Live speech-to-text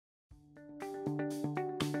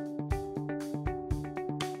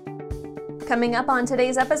Coming up on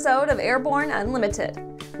today's episode of Airborne Unlimited.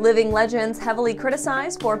 Living legends heavily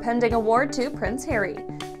criticized for pending award to Prince Harry.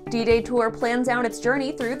 D-Day tour plans out its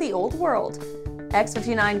journey through the old world.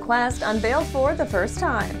 X-59 Quesst unveiled for the first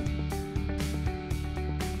time.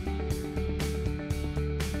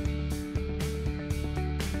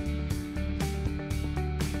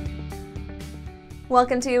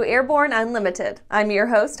 Welcome to Airborne Unlimited. I'm your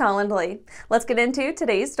host, Holland Lee. Let's get into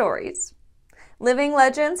today's stories. Living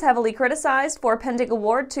legends heavily criticized for pending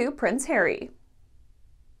award to Prince Harry.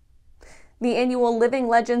 The annual Living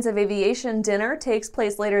Legends of Aviation dinner takes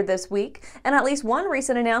place later this week, and at least one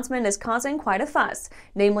recent announcement is causing quite a fuss,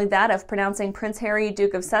 namely that of pronouncing Prince Harry,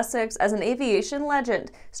 Duke of Sussex, as an aviation legend,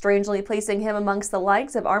 strangely placing him amongst the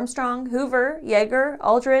likes of Armstrong, Hoover, Yeager,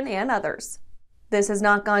 Aldrin, and others. This has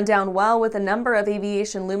not gone down well with a number of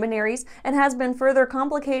aviation luminaries and has been further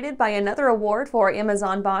complicated by another award for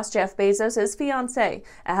Amazon boss Jeff Bezos' fiancée,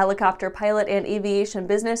 a helicopter pilot and aviation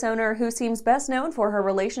business owner who seems best known for her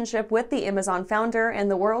relationship with the Amazon founder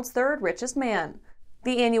and the world's third richest man.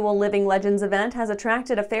 The annual Living Legends event has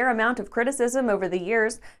attracted a fair amount of criticism over the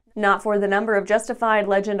years, not for the number of justified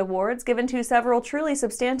legend awards given to several truly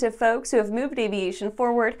substantive folks who have moved aviation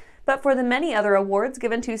forward, but for the many other awards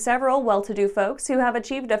given to several well-to-do folks who have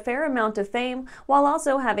achieved a fair amount of fame while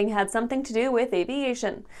also having had something to do with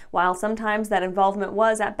aviation, while sometimes that involvement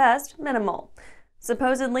was, at best, minimal.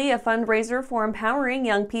 Supposedly a fundraiser for empowering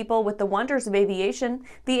young people with the wonders of aviation,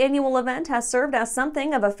 the annual event has served as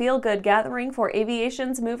something of a feel-good gathering for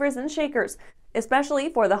aviation's movers and shakers, especially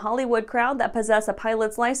for the Hollywood crowd that possess a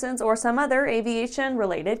pilot's license or some other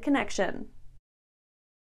aviation-related connection.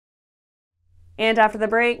 And after the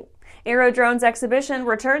break, AERODrones exhibition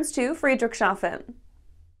returns to Friedrichshafen.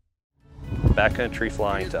 Backcountry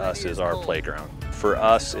flying to us is our playground. For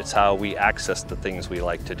us, it's how we access the things we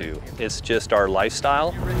like to do. It's just our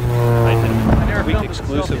lifestyle. We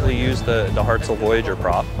exclusively use the Hartzell Voyager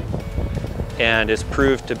prop, and it's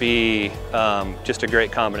proved to be just a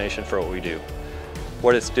great combination for what we do.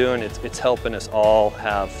 What it's doing, it's helping us all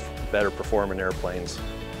have better performing airplanes.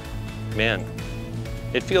 Man,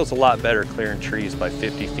 it feels a lot better clearing trees by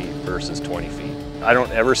 50 feet versus 20 feet. I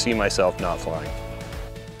don't ever see myself not flying.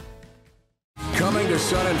 Coming to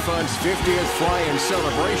Sun and Fun's 50th fly-in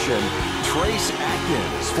celebration, Trace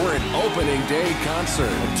Atkins for an opening day concert.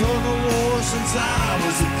 I took a war since I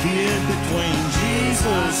was a kid between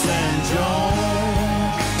Jesus and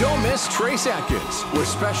John. Don't miss Trace Atkins with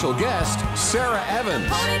special guest Sarah Evans.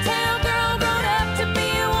 Ponytail girl grown up to be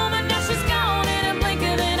a woman, now she's gone in a blink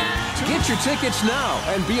of an eye. Get your tickets now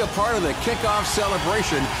and be a part of the kickoff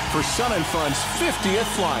celebration for Sun and Fun's 50th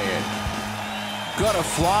fly-in. Go to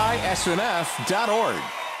flysnf.org.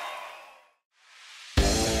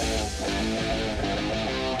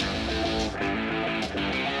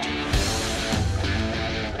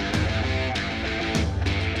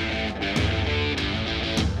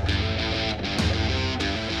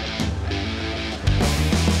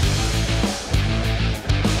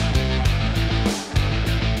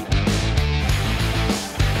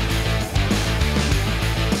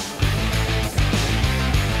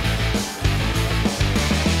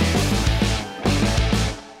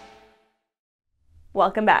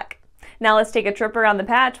 Welcome back. Now let's take a trip around the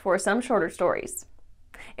patch for some shorter stories.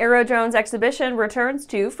 AeroDrones exhibition returns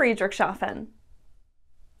to Friedrichshafen.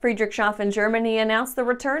 Friedrichshafen, Germany announced the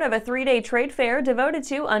return of a 3-day trade fair devoted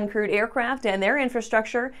to uncrewed aircraft and their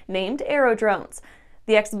infrastructure named AeroDrones.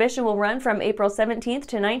 The exhibition will run from April 17th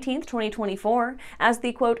to 19th, 2024, as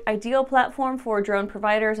the, quote, ideal platform for drone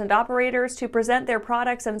providers and operators to present their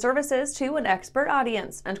products and services to an expert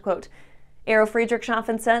audience, end quote. Aero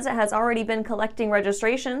Friedrichshafen says it has already been collecting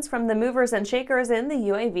registrations from the movers and shakers in the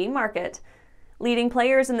UAV market. Leading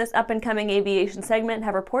players in this up-and-coming aviation segment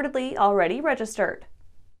have reportedly already registered.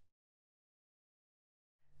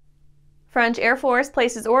 French Air Force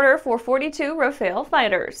places order for 42 Rafale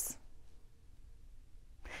fighters.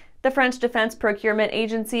 The French Defense Procurement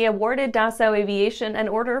Agency awarded Dassault Aviation an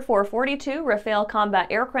order for 42 Rafale combat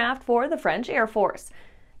aircraft for the French Air Force.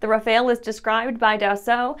 The Rafale is described by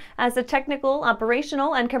Dassault as a technical,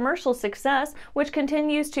 operational, and commercial success which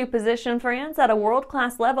continues to position France at a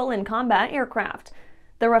world-class level in combat aircraft.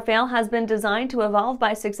 The Rafale has been designed to evolve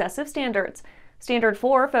by successive standards. Standard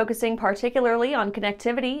 4, focusing particularly on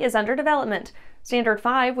connectivity, is under development. Standard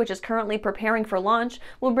 5, which is currently preparing for launch,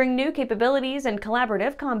 will bring new capabilities in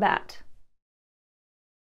collaborative combat.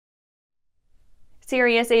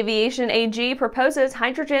 Sirius Aviation AG proposes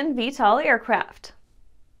hydrogen VTOL aircraft.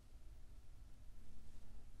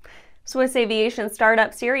 Swiss aviation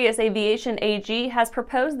startup Sirius Aviation AG has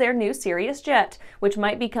proposed their new Sirius jet, which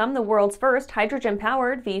might become the world's first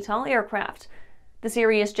hydrogen-powered VTOL aircraft. The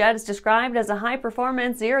Sirius jet is described as a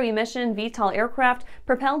high-performance, zero-emission VTOL aircraft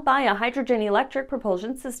propelled by a hydrogen-electric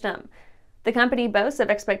propulsion system. The company boasts of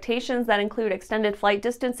expectations that include extended flight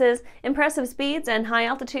distances, impressive speeds, and high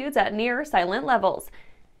altitudes at near-silent levels.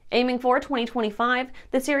 Aiming for 2025,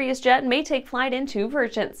 the Sirius jet may take flight in two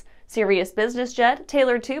versions: Sirius Business Jet,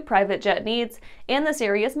 tailored to private jet needs, and the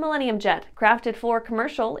Sirius Millennium Jet, crafted for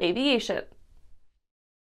commercial aviation.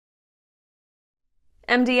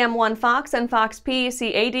 MDM-1 Fox and Fox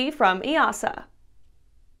P-CAD from EASA.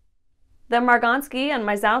 The Margansky and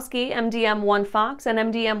Mizowski MDM-1 Fox and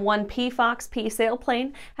MDM-1 P Fox P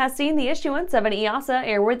sailplane has seen the issuance of an EASA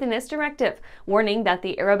airworthiness directive, warning that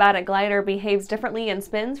the aerobatic glider behaves differently in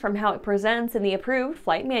spins from how it presents in the approved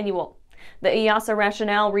flight manual. The EASA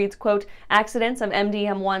rationale reads, quote, "Accidents of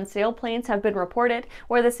MDM-1 sailplanes have been reported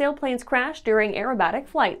where the sailplanes crash during aerobatic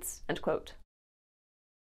flights," end quote.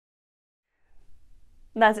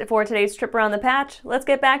 That's it for today's trip around the patch. Let's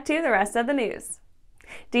get back to the rest of the news.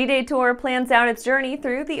 D-Day Tour plans out its journey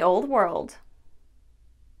through the Old World.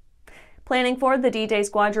 Planning for the D-Day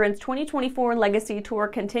Squadron's 2024 Legacy Tour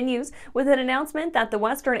continues with an announcement that the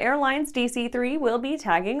Western Airlines DC-3 will be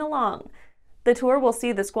tagging along. The tour will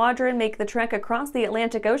see the squadron make the trek across the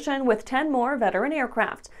Atlantic Ocean with 10 more veteran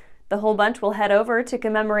aircraft. The whole bunch will head over to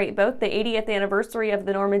commemorate both the 80th anniversary of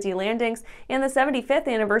the Normandy landings and the 75th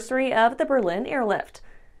anniversary of the Berlin airlift.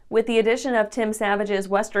 With the addition of Tim Savage's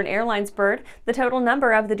Western Airlines bird, the total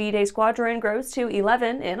number of the D-Day Squadron grows to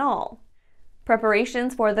 11 in all.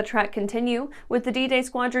 Preparations for the trek continue, with the D-Day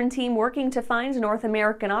Squadron team working to find North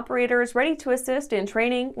American operators ready to assist in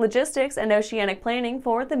training, logistics, and oceanic planning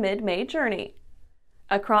for the mid-May journey.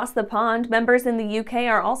 Across the pond, members in the UK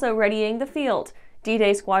are also readying the field.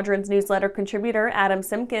 D-Day Squadron's newsletter contributor Adam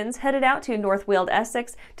Simpkins headed out to North Weald,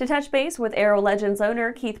 Essex to touch base with Aero Legends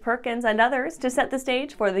owner Keith Perkins and others to set the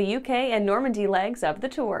stage for the UK and Normandy legs of the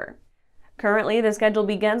tour. Currently, the schedule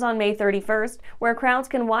begins on May 31st, where crowds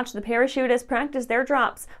can watch the parachutists practice their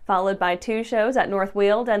drops, followed by 2 shows at North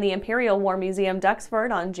Weald and the Imperial War Museum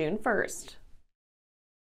Duxford on June 1st.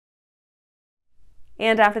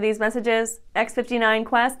 And after these messages, X-59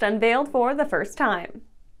 Quest unveiled for the first time.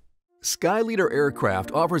 Skyleader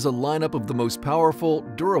Aircraft offers a lineup of the most powerful,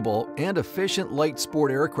 durable, and efficient light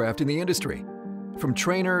sport aircraft in the industry. From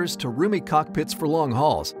trainers to roomy cockpits for long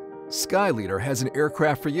hauls, Skyleader has an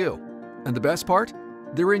aircraft for you. And the best part?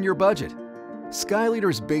 They're in your budget.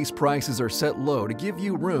 Skyleader's base prices are set low to give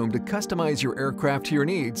you room to customize your aircraft to your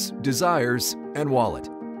needs, desires, and wallet,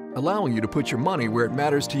 allowing you to put your money where it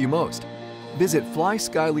matters to you most. Visit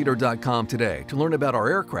flyskyleader.com today to learn about our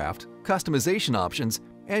aircraft, customization options,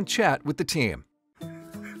 and chat with the team.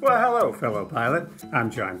 Well, hello, fellow pilot. I'm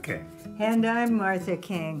John King. And I'm Martha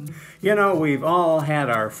King. You know, we've all had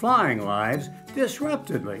our flying lives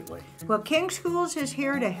disrupted lately. Well, King Schools is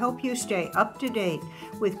here to help you stay up to date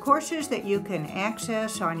with courses that you can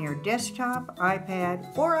access on your desktop,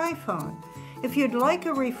 iPad, or iPhone. If you'd like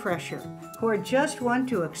a refresher or just want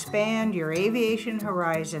to expand your aviation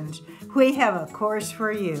horizons, we have a course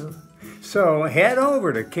for you. So head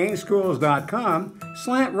over to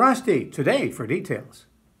kingschools.com/Rusty today for details.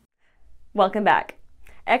 Welcome back.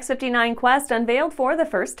 X-59 Quest unveiled for the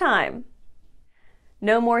first time.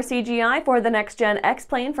 No more CGI for the next-gen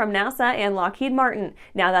X-plane from NASA and Lockheed Martin,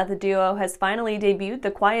 now that the duo has finally debuted the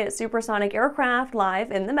quiet supersonic aircraft live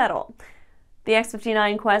in the metal. The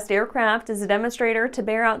X-59 Quest aircraft is a demonstrator to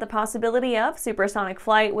bear out the possibility of supersonic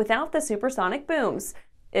flight without the supersonic booms.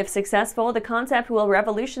 If successful, the concept will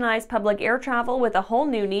revolutionize public air travel with a whole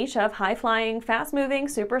new niche of high-flying, fast-moving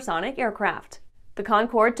supersonic aircraft. The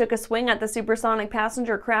Concorde took a swing at the supersonic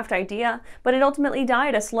passenger craft idea, but it ultimately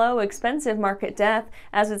died a slow, expensive market death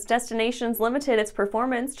as its destinations limited its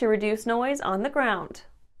performance to reduce noise on the ground.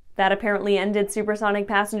 That apparently ended supersonic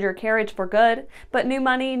passenger carriage for good, but new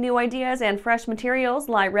money, new ideas, and fresh materials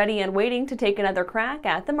lie ready and waiting to take another crack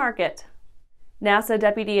at the market. NASA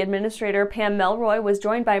Deputy Administrator Pam Melroy was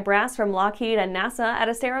joined by brass from Lockheed and NASA at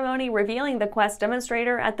a ceremony revealing the Quest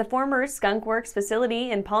demonstrator at the former Skunk Works facility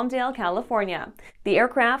in Palmdale, California. The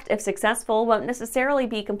aircraft, if successful, won't necessarily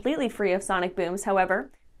be completely free of sonic booms, however.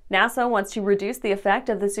 NASA wants to reduce the effect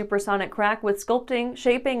of the supersonic crack with sculpting,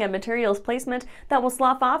 shaping, and materials placement that will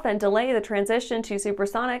slough off and delay the transition to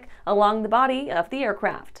supersonic along the body of the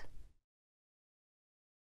aircraft.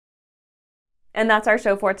 And that's our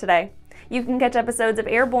show for today. You can catch episodes of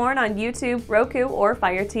Airborne on YouTube, Roku, or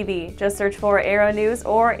Fire TV. Just search for Aero-News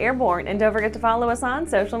or Airborne, and don't forget to follow us on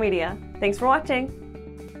social media. Thanks for watching!